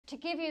to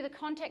give you the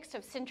context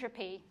of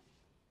syntropy,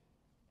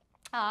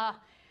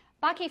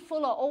 Bucky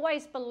Fuller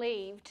always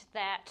believed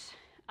that,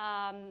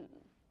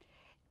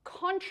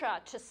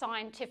 contra to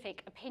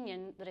scientific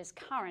opinion that is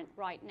current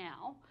right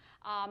now,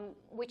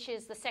 which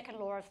is the second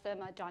law of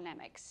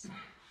thermodynamics,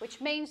 which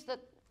means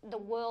that the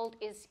world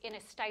is in a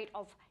state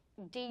of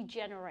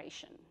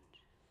degeneration.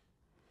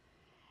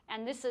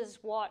 And this is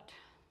what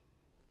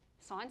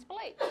science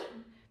believes.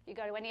 You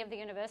go to any of the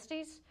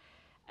universities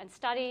and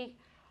study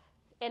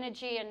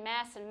energy and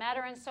mass and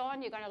matter and so on,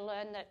 you're going to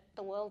learn that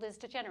the world is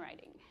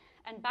degenerating.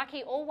 And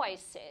Bucky always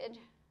said,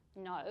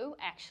 no,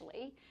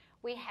 actually,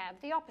 we have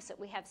the opposite.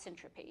 We have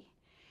syntropy.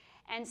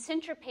 And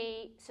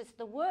syntropy, since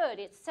the word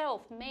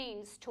itself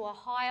means to a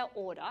higher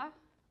order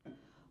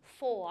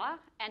for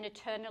an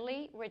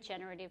eternally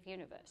regenerative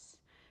universe.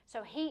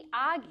 So he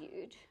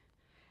argued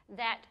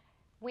that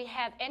we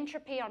have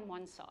entropy on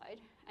one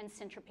side and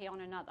syntropy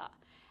on another.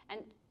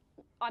 And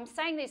I'm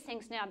saying these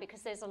things now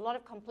because there's a lot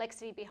of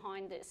complexity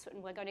behind this,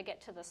 and we're going to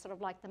get to the sort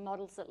of like the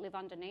models that live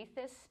underneath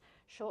this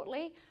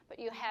shortly, but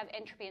you have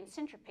entropy and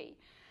syntropy.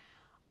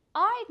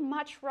 I'd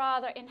much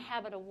rather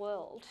inhabit a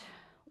world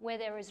where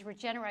there is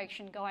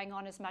regeneration going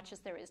on as much as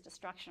there is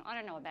destruction. I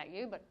don't know about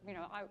you, but you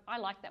know, I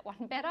like that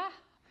one better.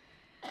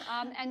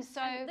 And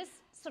so this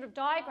sort of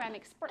diagram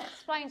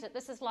explains it.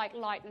 This is like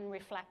light and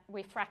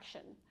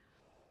refraction.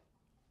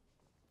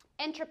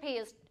 Entropy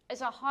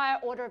is a higher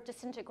order of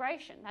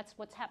disintegration. That's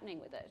what's happening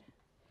with it.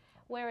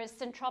 Whereas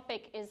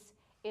syntropic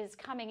is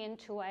coming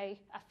into a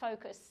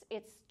focus.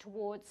 It's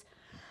towards,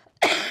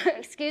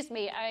 excuse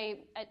me,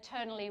 a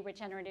eternally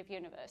regenerative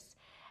universe.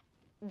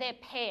 They're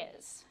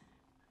pairs.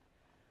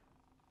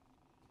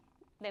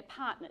 They're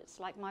partners,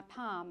 like my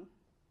palm.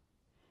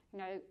 You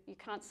know, you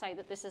can't say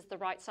that this is the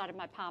right side of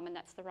my palm and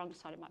that's the wrong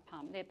side of my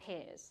palm. They're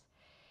pairs.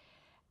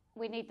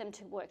 We need them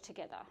to work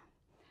together.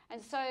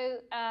 And so,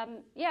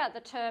 yeah, the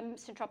term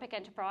Syntropic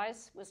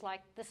enterprise was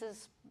like, this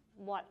is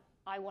what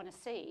I want to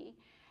see.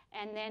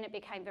 And then it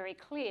became very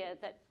clear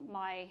that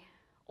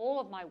all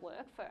of my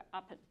work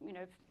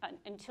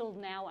until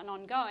now and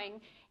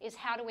ongoing is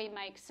how do we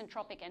make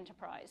Syntropic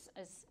enterprise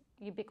as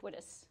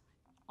ubiquitous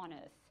on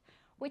Earth,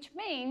 which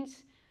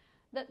means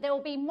that there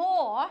will be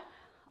more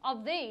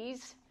of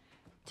these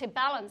to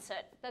balance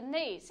it than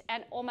these.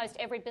 And almost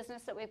every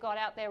business that we've got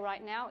out there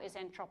right now is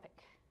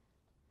entropic.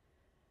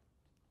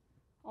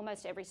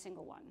 Almost every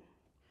single one.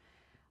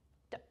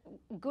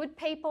 Good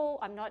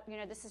people,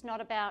 this is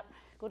not about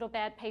good or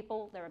bad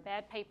people. There are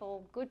bad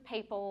people, good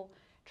people,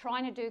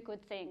 trying to do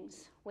good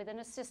things within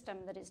a system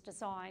that is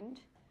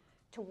designed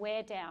to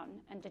wear down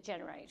and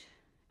degenerate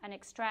and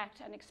extract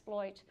and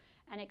exploit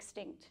and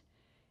extinct.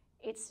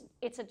 It's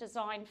a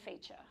design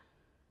feature.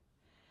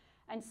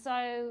 And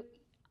so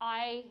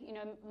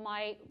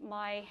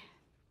my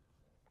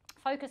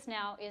focus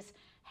now is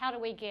how do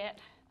we get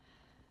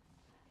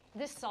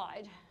this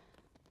side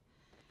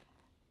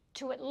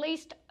to at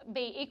least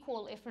be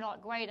equal, if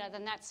not greater,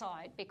 than that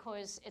side,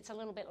 because it's a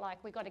little bit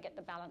like we've got to get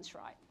the balance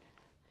right.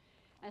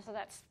 And so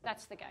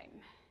that's the game.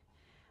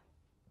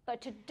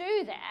 But to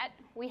do that,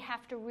 we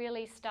have to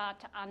really start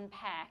to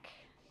unpack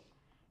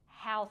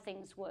how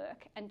things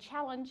work and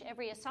challenge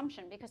every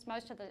assumption, because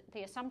most of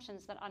the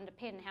assumptions that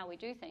underpin how we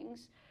do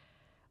things,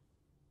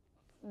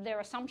 they're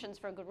assumptions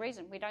for a good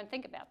reason. We don't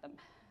think about them.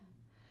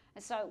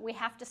 And so we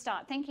have to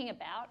start thinking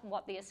about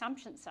what the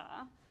assumptions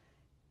are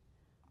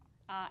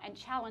and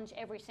challenge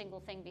every single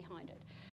thing behind it.